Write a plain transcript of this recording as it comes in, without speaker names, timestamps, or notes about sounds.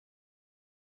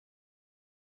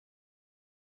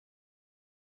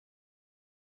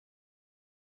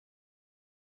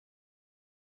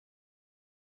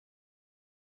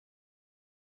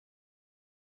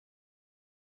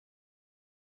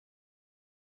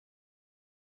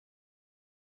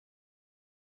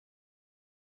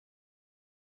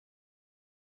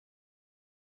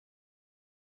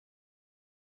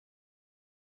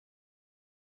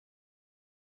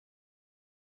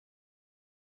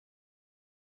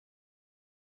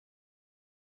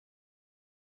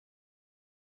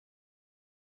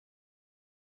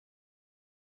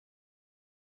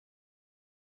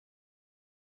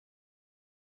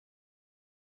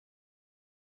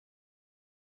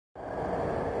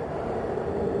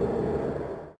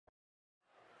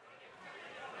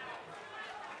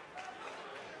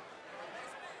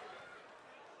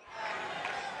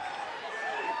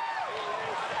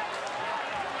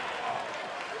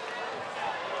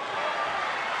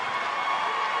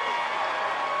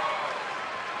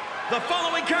The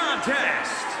following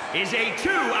contest is a 2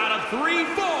 out of 3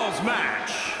 falls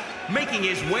match. Making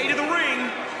his way to the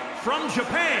ring from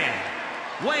Japan,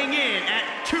 weighing in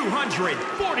at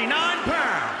 249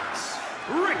 pounds,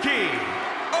 Ricky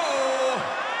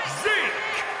Ozink.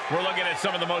 We're looking at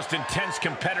some of the most intense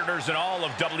competitors in all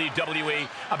of WWE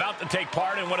about to take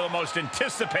part in one of the most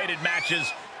anticipated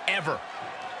matches ever.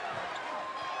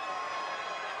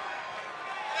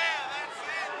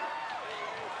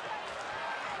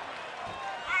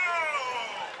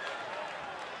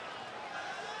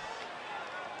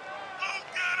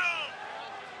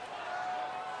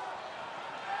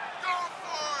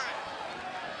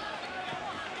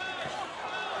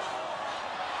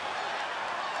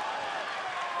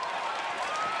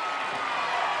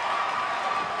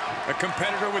 A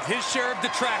competitor with his share of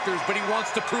detractors, but he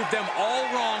wants to prove them all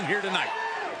wrong here tonight.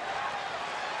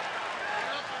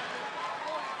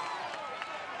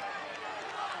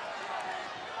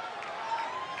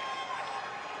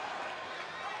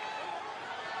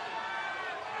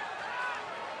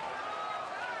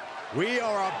 We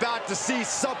are about to see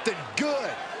something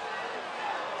good.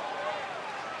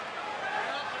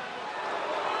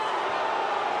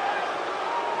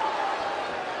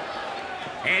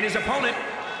 And his opponent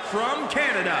from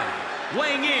Canada,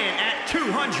 weighing in at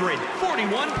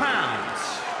 241 pounds,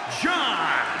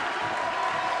 John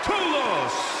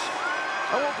Toulouse.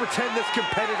 I won't pretend this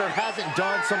competitor hasn't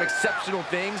done some exceptional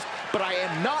things, but I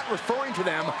am not referring to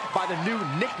them by the new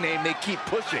nickname they keep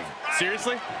pushing.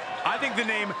 Seriously? I think the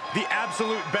name the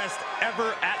absolute best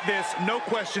ever at this, no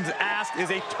questions asked, is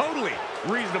a totally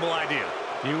reasonable idea.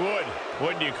 You would,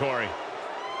 wouldn't you, Corey?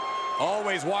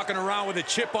 Always walking around with a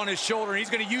chip on his shoulder, and he's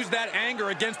going to use that anger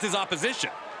against his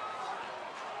opposition.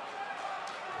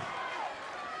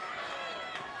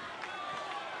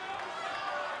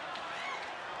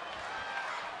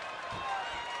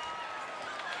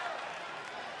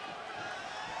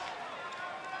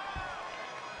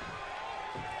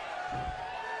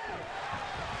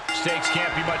 Stakes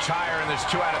can't be much higher in this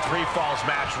 2 out of 3 falls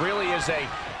match. Really is a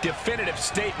definitive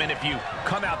statement if you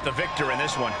come out the victor in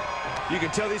this one. You can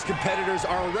tell these competitors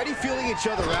are already feeling each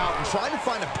other out and trying to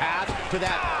find a path to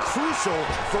that crucial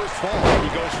first fall. He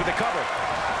goes for the cover.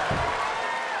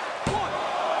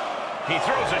 He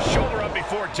throws a shoulder up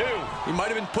before 2. He might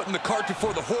have been putting the cart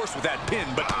before the horse with that pin,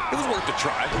 but it was worth a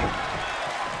try.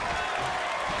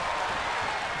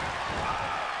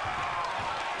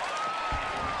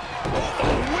 Oh,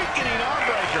 a weakening arm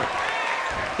breaker.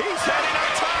 He's heading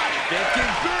up top.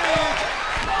 Thinking big.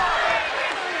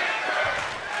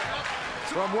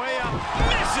 From way up,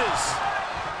 misses.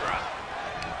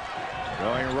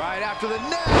 Going right after the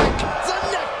neck. It's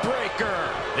a neck breaker.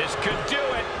 This could do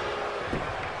it.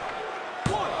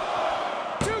 1,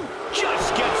 2.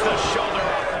 Just gets the shoulder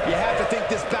up. You have to think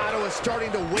this battle is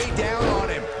starting to weigh down on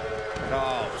him.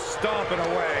 Oh, stomping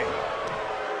away.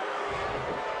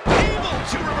 Able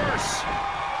to reverse.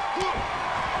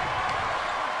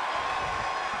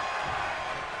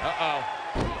 Uh-oh.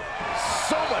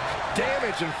 So much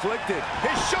damage inflicted.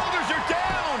 His shoulders are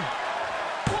down.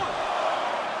 1,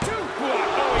 2.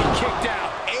 Oh, he kicked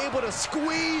out. Able to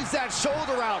squeeze that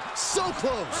shoulder out. So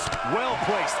close.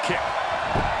 Well-placed kick.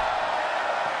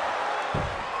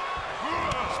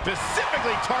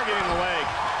 Specifically targeting the leg.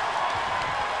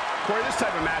 Corey, this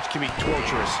type of match can be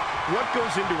torturous. What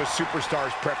goes into a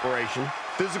superstar's preparation?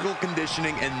 Physical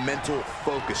conditioning and mental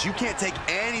focus. You can't take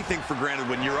anything for granted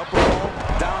when you're up a fall,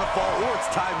 down a fall, or it's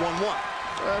tied 1-1.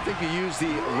 I think you use the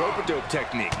rope-a-dope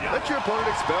technique. Let your opponent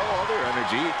expel all their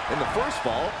energy in the first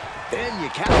fall, then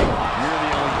you capitalize. You're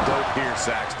the only dope here,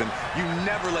 Saxton. You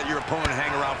never let your opponent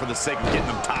hang around for the sake of getting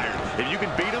them tired. If you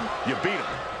can beat them, you beat them.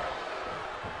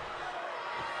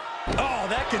 Oh,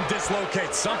 that can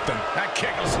dislocate something. That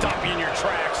kick will stop you in your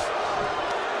tracks.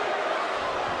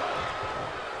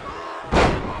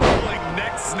 Rolling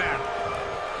neck snap.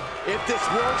 If this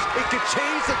works, it could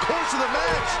change the course of the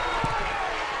match.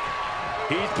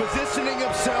 He's positioning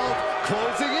himself,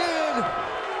 closing in.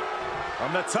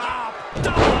 From the top,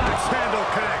 double axe handle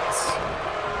connects.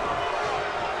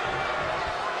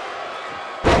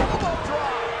 Elbow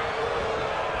drop.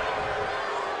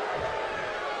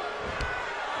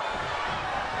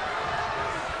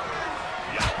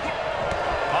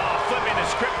 Oh, flipping the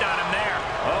script on him there.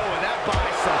 Oh, and that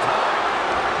buys some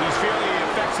time. He's feeling the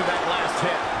effects of that last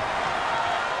hit.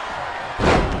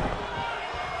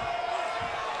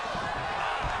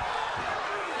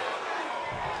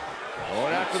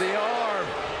 Going after the arm.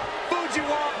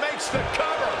 Fujiwara makes the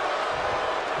cover.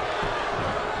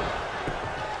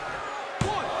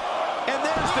 1. And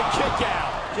there's the kick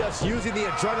out. Just using the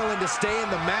adrenaline to stay in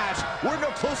the match. We're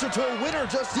no closer to a winner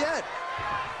just yet.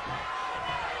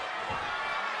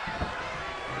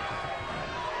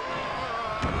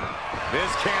 This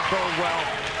can't bode well.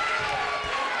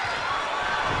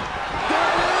 There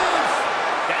it is!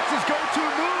 That's his go-to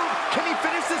move. Can he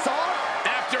finish this off?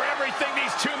 After everything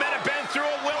these two men have been through,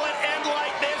 will it end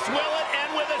like this? Will it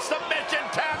end with a submission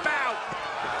tap out?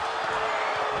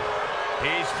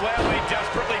 He's flailing,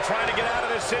 desperately trying to get out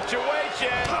of this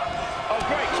situation. Oh,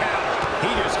 great counter.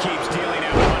 He just keeps dealing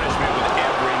out punishment with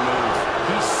every move.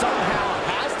 He somehow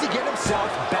has to get himself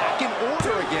back in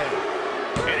order again.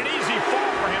 And an easy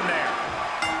fall for him there.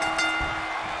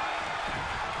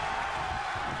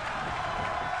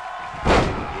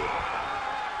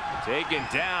 Taken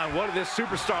down. What is this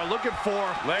superstar looking for?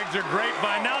 Legs are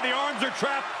grapevine. Now the arms are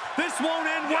trapped. This won't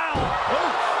end well.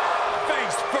 Oh,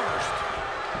 face first.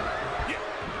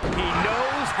 He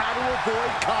knows how to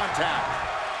avoid contact.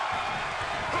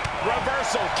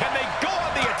 Reversal. Can they go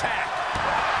on the attack?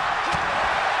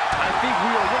 I think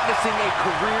we are witnessing a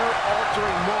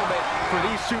career-altering moment for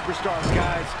these superstars,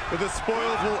 guys. But the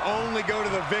spoils will only go to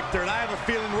the victor, and I have a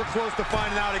feeling we're close to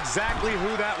finding out exactly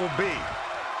who that will be.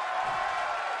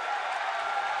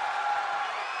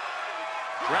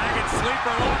 Dragon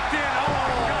Sleeper locked in. Oh,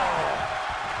 God.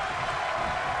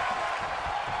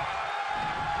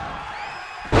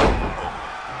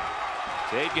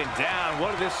 Taken down.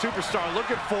 What is this superstar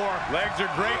looking for? Legs are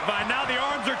grapevine. Now the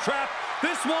arms are trapped.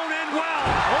 This won't end well.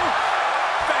 Oh,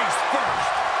 face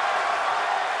first.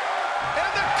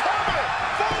 And the cover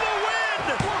for the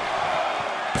win!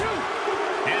 1,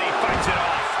 2. And he fights it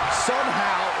off.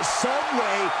 Somehow, some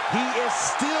way, he is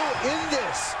still in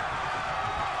this.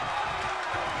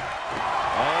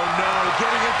 Oh, no,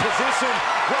 getting in position.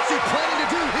 What's he planning to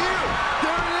do here?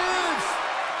 There it is.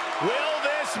 Will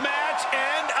this match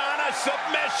end on a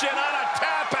submission, on a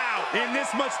tap out? In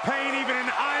this much pain, even an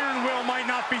iron will might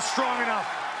not be strong enough.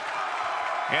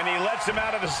 And he lets him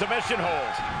out of the submission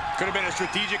hold. Could have been a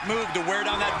strategic move to wear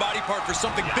down that body part for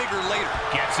something bigger later.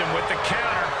 Gets him with the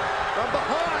counter. From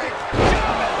behind.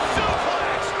 German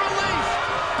suplex release.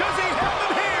 Does he have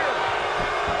him here?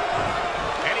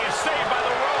 And he is saved by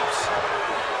the ropes.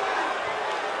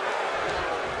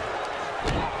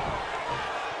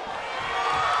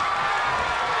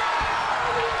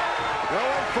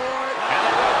 Going for it. And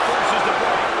the rope forces the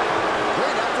break.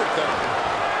 Great effort, though.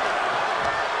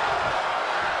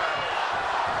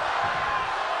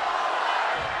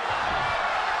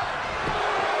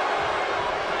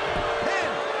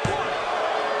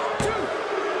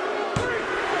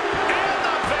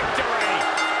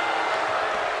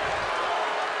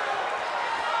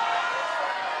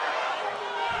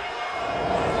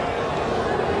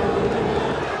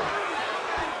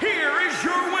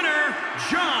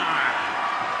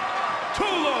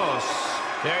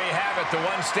 There you have it, the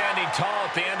one standing tall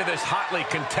at the end of this hotly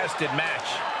contested match.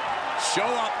 Show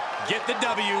up, get the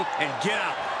W, and get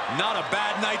out. Not a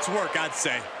bad night's work, I'd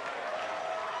say.